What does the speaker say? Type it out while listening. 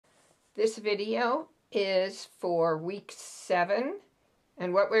This video is for week 7,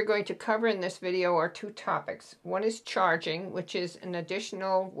 and what we're going to cover in this video are two topics. One is charging, which is an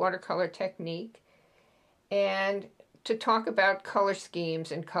additional watercolor technique, and to talk about color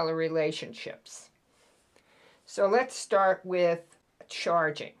schemes and color relationships. So let's start with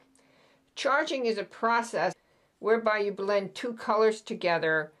charging. Charging is a process whereby you blend two colors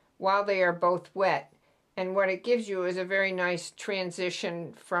together while they are both wet. And what it gives you is a very nice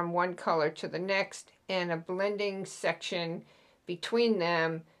transition from one color to the next and a blending section between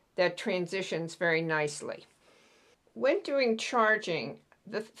them that transitions very nicely. When doing charging,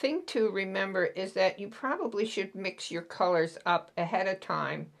 the thing to remember is that you probably should mix your colors up ahead of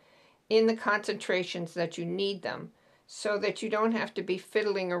time in the concentrations that you need them, so that you don't have to be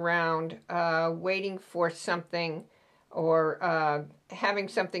fiddling around waiting for something or having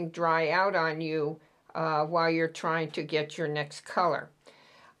something dry out on you while you're trying to get your next color.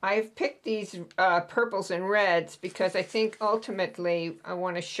 I've picked these purples and reds because I think ultimately I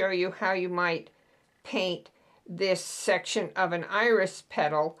want to show you how you might paint this section of an iris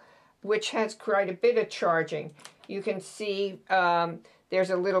petal, which has quite a bit of charging. You can see there's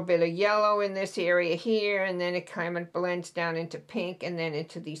a little bit of yellow in this area here, and then it kind of blends down into pink and then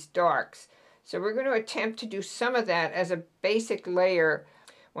into these darks. So we're going to attempt to do some of that as a basic layer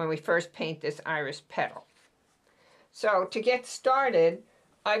when we first paint this iris petal. So to get started,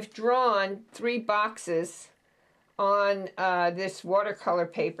 I've drawn 3 boxes on this watercolor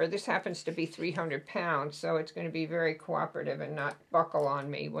paper. This happens to be 300 pounds, so it's going to be very cooperative and not buckle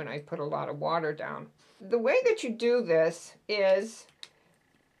on me when I put a lot of water down. The way that you do this is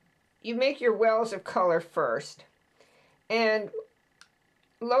you make your wells of color first and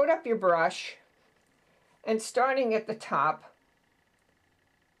load up your brush, and starting at the top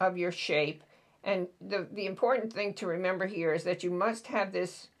of your shape, and the important thing to remember here is that you must have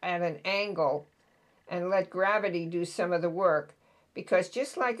this at an angle and let gravity do some of the work, because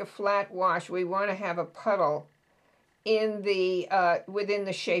just like a flat wash, we want to have a puddle in the within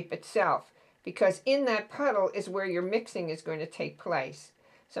the shape itself, because in that puddle is where your mixing is going to take place.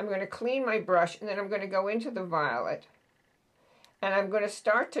 So I'm going to clean my brush, and then I'm going to go into the violet, and I'm going to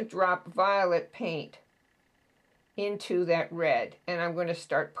start to drop violet paint into that red, and I'm going to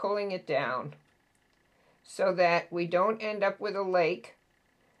start pulling it down so that we don't end up with a lake,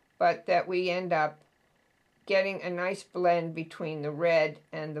 but that we end up getting a nice blend between the red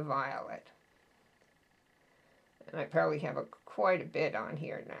and the violet. And I probably have quite a bit on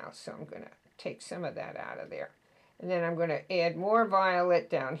here now, so I'm going to take some of that out of there. And then I'm going to add more violet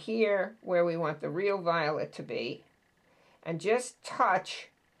down here where we want the real violet to be, and just touch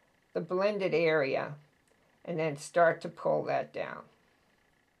the blended area and then start to pull that down.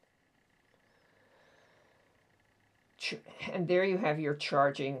 And there you have your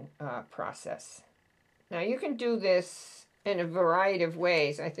charging process. Now you can do this in a variety of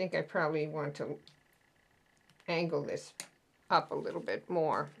ways. I think I probably want to angle this up a little bit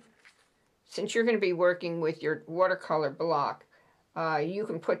more. Since you're going to be working with your watercolor block, you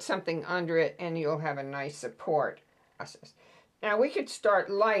can put something under it and you'll have a nice support process. Now we could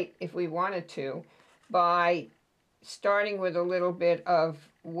start light if we wanted to, by starting with a little bit of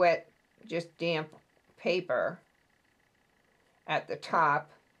wet, just damp paper at the top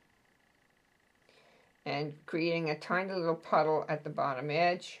and creating a tiny little puddle at the bottom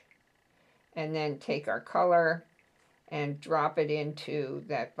edge, and then take our color and drop it into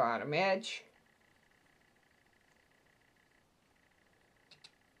that bottom edge.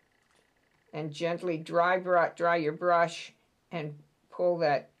 And gently dry your brush and pull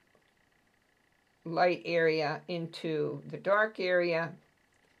that light area into the dark area.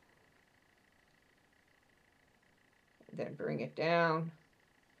 Then bring it down,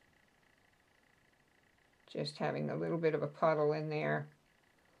 just having a little bit of a puddle in there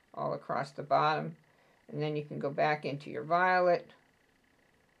all across the bottom. And then you can go back into your violet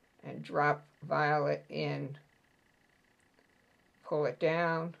and drop violet in, pull it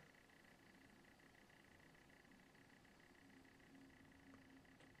down.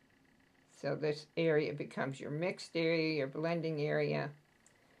 So this area becomes your mixed area, your blending area,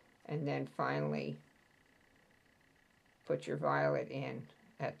 and then finally put your violet in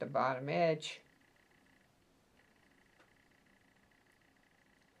at the bottom edge.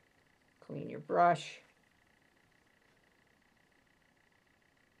 Clean your brush.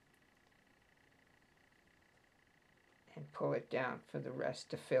 And pull it down for the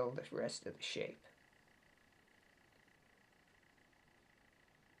rest to fill the rest of the shape.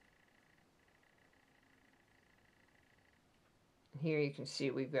 Here you can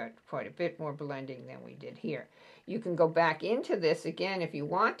see we've got quite a bit more blending than we did here. You can go back into this again if you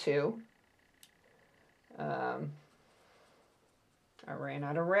want to. I ran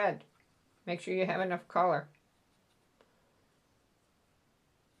out of red. Make sure you have enough color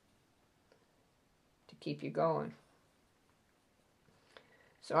to keep you going.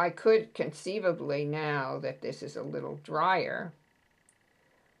 So I could conceivably, now that this is a little drier,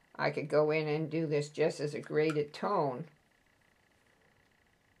 I could go in and do this just as a graded tone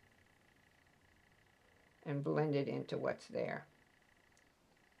and blend it into what's there.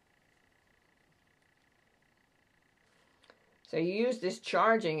 So you use this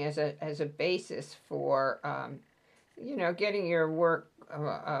charging as a basis for, you know, getting your work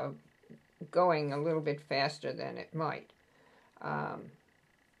going a little bit faster than it might.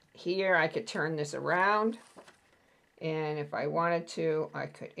 Here I could turn this around, and if I wanted to, I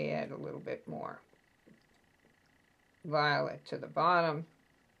could add a little bit more violet to the bottom,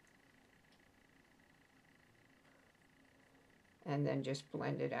 and then just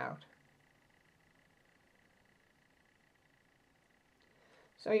blend it out.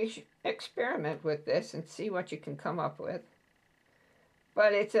 So you should experiment with this and see what you can come up with.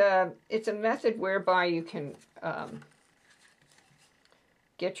 But it's a method whereby you can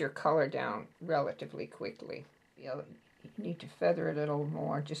get your color down relatively quickly. You need to feather it a little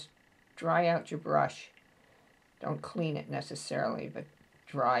more. Just dry out your brush. Don't clean it necessarily, but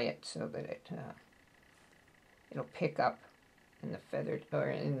dry it so that it'll pick up in the feathered, or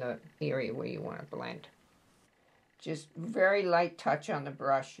in the area where you want to blend. Just very light touch on the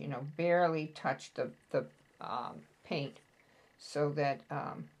brush, you know, barely touch the paint so that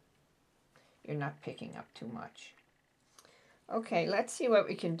you're not picking up too much. Okay, let's see what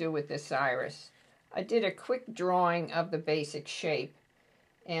we can do with this iris. I did a quick drawing of the basic shape,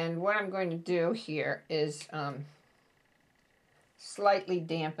 and what I'm going to do here is slightly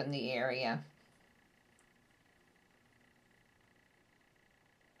dampen the area.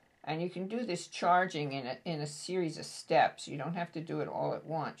 And you can do this charging in a series of steps. You don't have to do it all at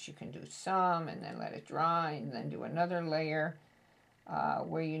once. You can do some and then let it dry and then do another layer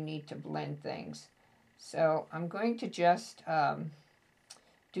where you need to blend things. So I'm going to just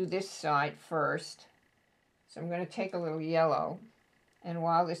do this side first. So I'm going to take a little yellow, and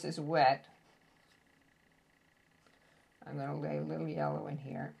while this is wet, I'm going to lay a little yellow in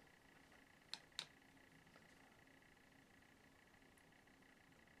here.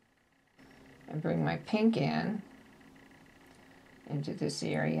 And bring my pink into this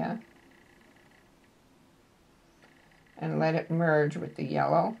area and let it merge with the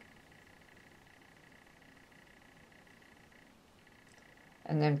yellow.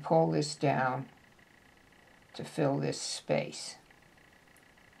 And then pull this down to fill this space.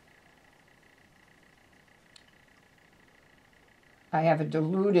 I have a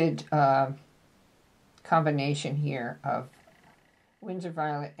diluted combination here of Windsor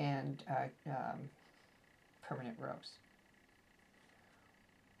Violet and Permanent Rose.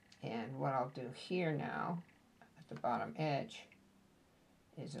 And what I'll do here now, at the bottom edge,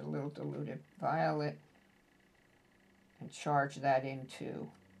 is a little diluted violet and charge that into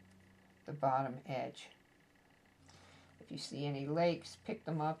the bottom edge. If you see any lakes, pick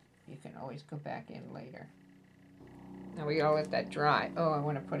them up. You can always go back in later. Now we gotta let that dry. Oh, I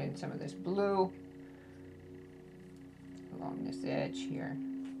want to put in some of this blue along this edge here.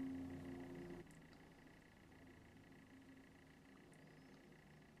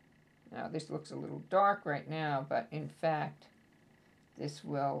 Now this looks a little dark right now, but in fact this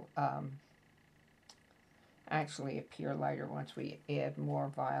will actually appear lighter once we add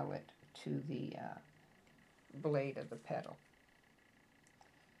more violet to the blade of the petal.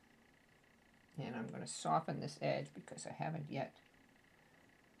 And I'm going to soften this edge because I haven't yet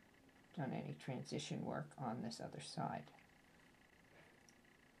done any transition work on this other side.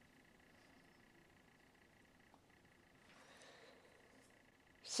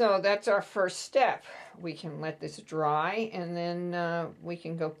 So that's our first step. We can let this dry, and then we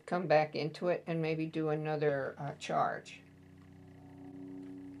can come back into it and maybe do another charge.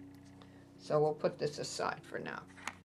 So we'll put this aside for now.